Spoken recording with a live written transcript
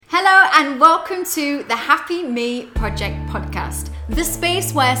and welcome to the Happy Me Project podcast, the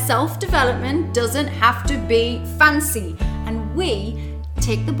space where self-development doesn't have to be fancy, and we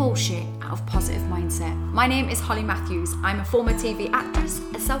take the bullshit out of positive mindset. My name is Holly Matthews. I'm a former TV actress,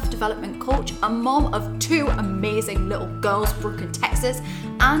 a self-development coach, a mom of two amazing little girls, Brooke and Texas,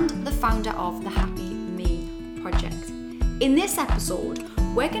 and the founder of the Happy Me Project. In this episode,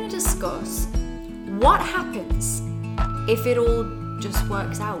 we're going to discuss what happens if it all just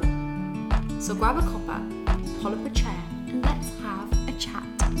works out. So grab a cuppa, pull up a chair, and let's have a chat.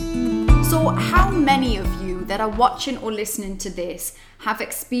 So how many of you that are watching or listening to this have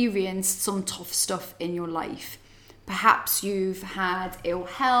experienced some tough stuff in your life? Perhaps you've had ill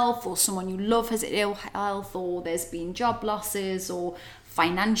health, or someone you love has ill health, or there's been job losses or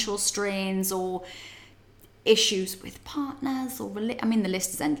financial strains, or issues with partners, or the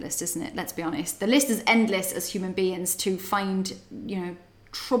list is endless, isn't it? Let's be honest. The list is endless as human beings to find,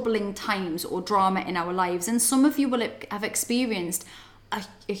 troubling times or drama in our lives. And some of you will have experienced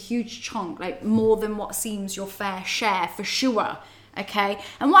a huge chunk, like more than what seems your fair share, for sure. Okay.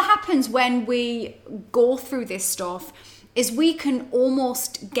 And what happens when we go through this stuff is we can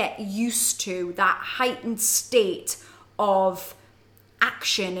almost get used to that heightened state of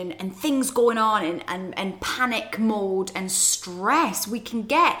action and things going on and panic mode and stress. We can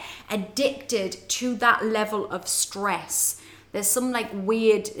get addicted to that level of stress. There's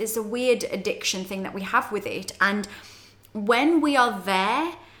it's a weird addiction thing that we have with it. And when we are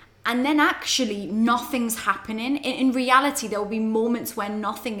there and then actually nothing's happening, in reality, there will be moments when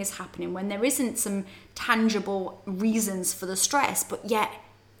nothing is happening, when there isn't some tangible reasons for the stress, but yet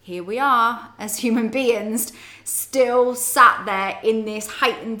here we are as human beings, still sat there in this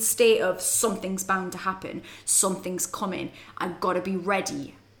heightened state of something's bound to happen, something's coming, I've got to be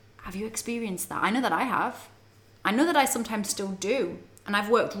ready. Have you experienced that? I know that I have. I know that I sometimes still do. And I've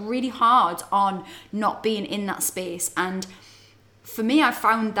worked really hard on not being in that space. And for me, I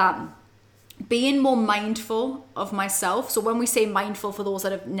found that being more mindful of myself. So when we say mindful, for those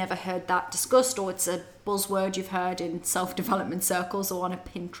that have never heard that discussed, or it's a buzzword you've heard in self-development circles or on a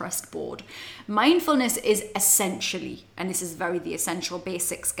Pinterest board, mindfulness is essentially, and this is very the essential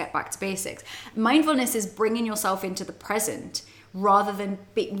basics, get back to basics. Mindfulness is bringing yourself into the present rather than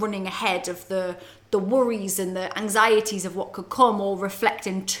running ahead of the worries and the anxieties of what could come, or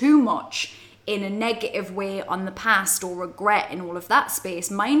reflecting too much in a negative way on the past or regret and all of that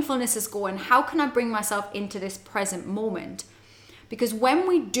space. Mindfulness is going, how can I bring myself into this present moment? Because when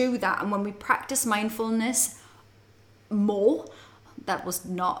we do that and when we practice mindfulness more, that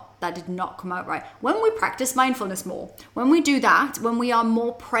did not come out right. When we practice mindfulness more, when we do that, when we are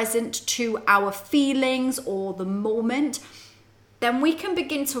more present to our feelings or the moment, then we can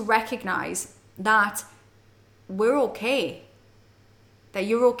begin to recognize that we're okay. That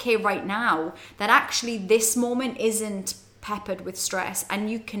you're okay right now, that actually this moment isn't peppered with stress,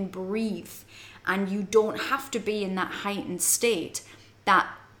 and you can breathe, and you don't have to be in that heightened state, that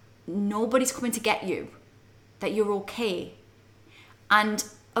nobody's coming to get you, that you're okay. And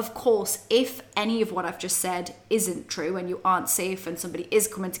of course, if any of what I've just said isn't true and you aren't safe and somebody is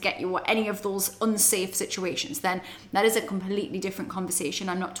coming to get you, or any of those unsafe situations, then that is a completely different conversation.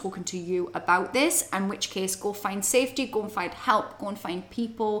 I'm not talking to you about this, in which case go find safety, go and find help, go and find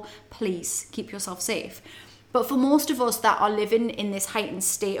people. Please keep yourself safe. But for most of us that are living in this heightened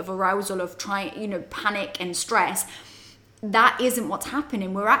state of arousal, of panic and stress, that isn't what's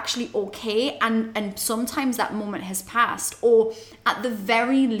happening. We're actually okay, and sometimes that moment has passed, or at the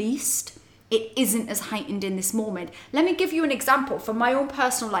very least it isn't as heightened in this moment. Let me give you an example from my own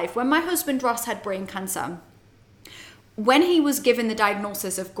personal life. When my husband Ross had brain cancer, when he was given the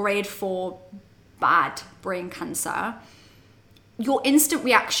diagnosis of grade 4 bad brain cancer, your instant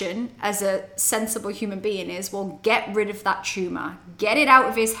reaction as a sensible human being is, well, get rid of that tumor, get it out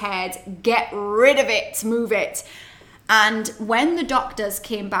of his head, get rid of it, move it. And when the doctors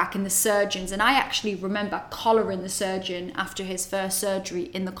came back and the surgeons, and I actually remember collaring the surgeon after his first surgery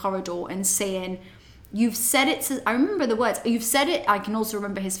in the corridor and saying, you've said it, I remember the words, you've said it, I can also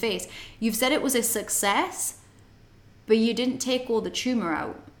remember his face, you've said it was a success, but you didn't take all the tumor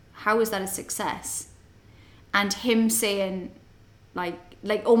out. How is that a success? And him saying, like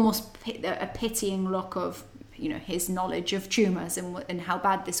almost a pitying look of, his knowledge of tumors and how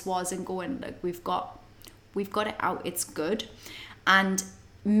bad this was, and going, look, we've got it out, it's good. And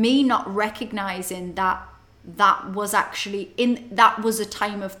me not recognizing that was actually that was a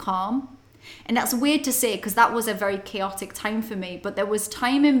time of calm. And that's weird to say, because that was a very chaotic time for me, but there was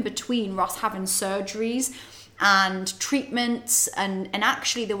time in between Ross having surgeries and treatments, and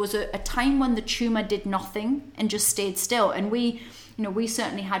actually there was a time when the tumor did nothing and just stayed still, and we we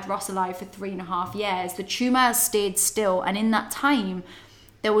certainly had Ross alive for 3.5 years. The tumour stayed still. And in that time,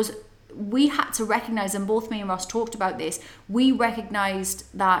 we had to recognize, and both me and Ross talked about this, we recognized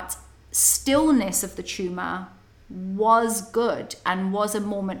that stillness of the tumour was good and was a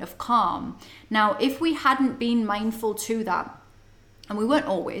moment of calm. Now, if we hadn't been mindful to that, and we weren't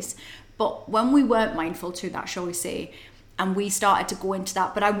always, but when we weren't mindful to that, shall we say, and we started to go into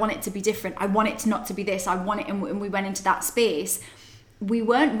that, but I want it to be different, I want it not to be this, I want it, and we went into that space, we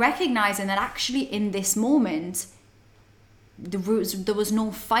weren't recognizing that actually in this moment, there was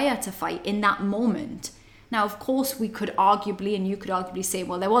no fire to fight in that moment. Now, of course, we could arguably, and you could arguably say,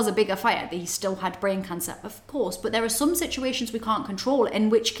 well, there was a bigger fire. He still had brain cancer, of course. But there are some situations we can't control, in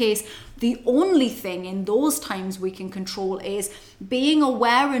which case the only thing in those times we can control is being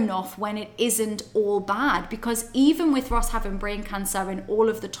aware enough when it isn't all bad. Because even with Ross having brain cancer and all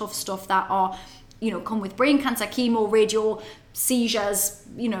of the tough stuff that are, come with brain cancer, chemo, radio, seizures,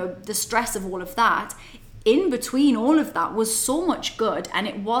 the stress of all of that, in between all of that was so much good, and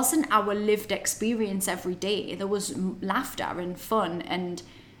it wasn't our lived experience every day. There was laughter and fun and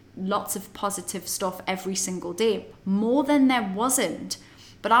lots of positive stuff every single day, more than there wasn't.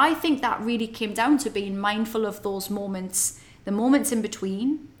 But I think that really came down to being mindful of those moments, the moments in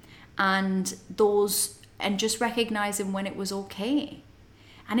between, and just recognizing when it was okay.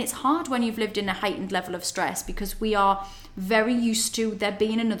 And it's hard when you've lived in a heightened level of stress, because we are very used to there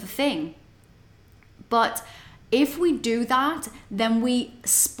being another thing. But if we do that, then we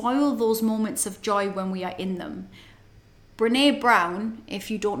spoil those moments of joy when we are in them. Brené Brown,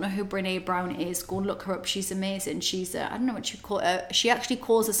 if you don't know who Brené Brown is, go and look her up. She's amazing. She's, I don't know what you call her. She actually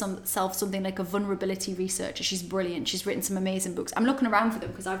calls herself something like a vulnerability researcher. She's brilliant. She's written some amazing books. I'm looking around for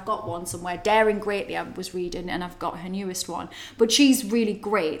them because I've got one somewhere. Daring Greatly I was reading, and I've got her newest one. But she's really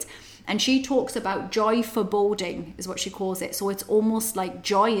great. And she talks about joy foreboding is what she calls it. So it's almost like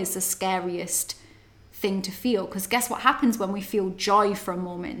joy is the scariest thing to feel, because guess what happens when we feel joy for a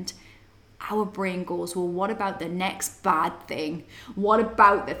moment? Our brain goes, well, what about the next bad thing? What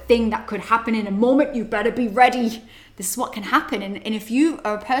about the thing that could happen in a moment? You better be ready. This is what can happen. And if you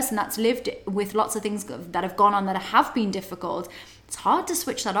are a person that's lived with lots of things that have gone on that have been difficult, it's hard to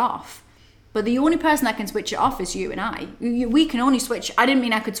switch that off. But the only person that can switch it off is you and I. We can only switch. I didn't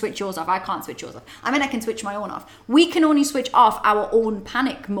mean I could switch yours off. I can't switch yours off. I mean I can switch my own off. We can only switch off our own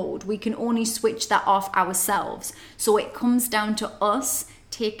panic mode. We can only switch that off ourselves. So it comes down to us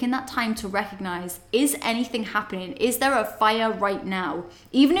taking that time to recognize, is anything happening? Is there a fire right now?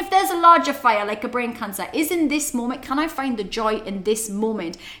 Even if there's a larger fire like a brain cancer, is in this moment, can I find the joy in this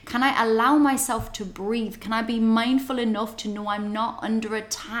moment? Can I allow myself to breathe? Can I be mindful enough to know I'm not under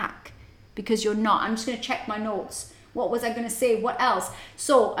attack? Because you're not. I'm just going to check my notes. What was I going to say? What else?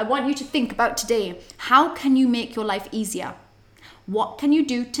 So I want you to think about today. How can you make your life easier? What can you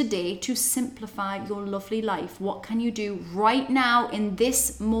do today to simplify your lovely life? What can you do right now in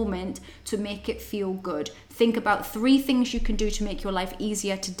this moment to make it feel good? Think about 3 things you can do to make your life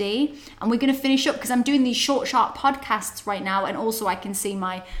easier today. And we're going to finish up because I'm doing these short, sharp podcasts right now. And also I can see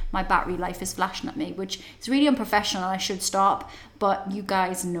my battery life is flashing at me, which is really unprofessional. I should stop. But you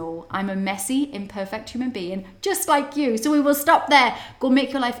guys know I'm a messy, imperfect human being, just like you. So we will stop there. Go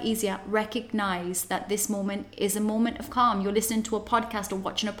make your life easier. Recognize that this moment is a moment of calm. You're listening to a podcast or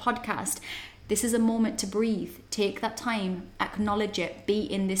watching a podcast. This is a moment to breathe. Take that time, acknowledge it, be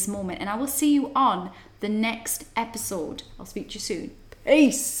in this moment. And I will see you on the next episode. I'll speak to you soon.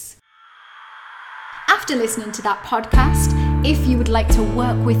 Peace. After listening to that podcast, if you would like to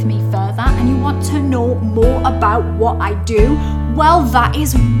work with me further and you want to know more about what I do, well, that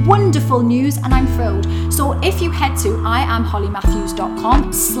is wonderful news and I'm thrilled. So if you head to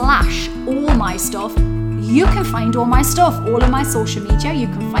iamhollymatthews.com/all-my-stuff, you can find all my stuff, all of my social media. You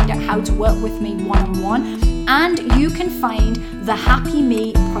can find out how to work with me one-on-one, and you can find the Happy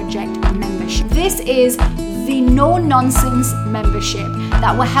Me Project membership. This is the no-nonsense membership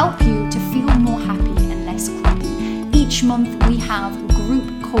that will help you to feel more happy and less crappy. Each month we have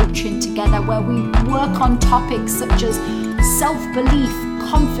group coaching together where we work on topics such as self-belief,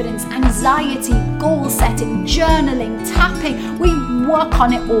 confidence, anxiety, goal setting, journaling, tapping. We work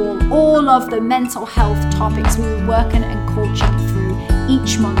on it all of the mental health topics we were working and coaching through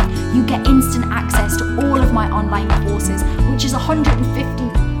each month. You get instant access to all of my online courses, which is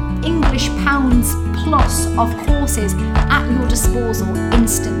 150 English pounds plus of courses at your disposal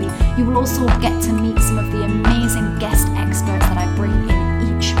instantly. You will also get to meet some of the amazing guest experts that I bring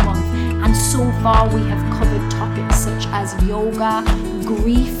in each month. And so far we have covered topics such as yoga,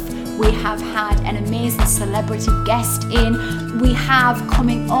 grief, We have had an amazing celebrity guest in. We have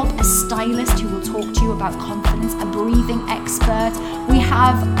coming up a stylist who will talk to you about confidence, a breathing expert. We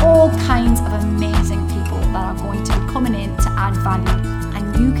have all kinds of amazing people that are going to be coming in to add value.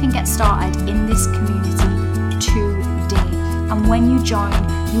 And you can get started in this community today. And when you join,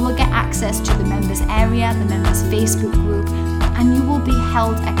 you will get access to the members area, the members Facebook group, and you will be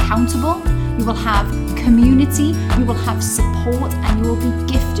held accountable. You will have community, you will have support, and you will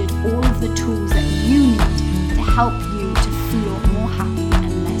be gifted all of the tools that you need to help you to feel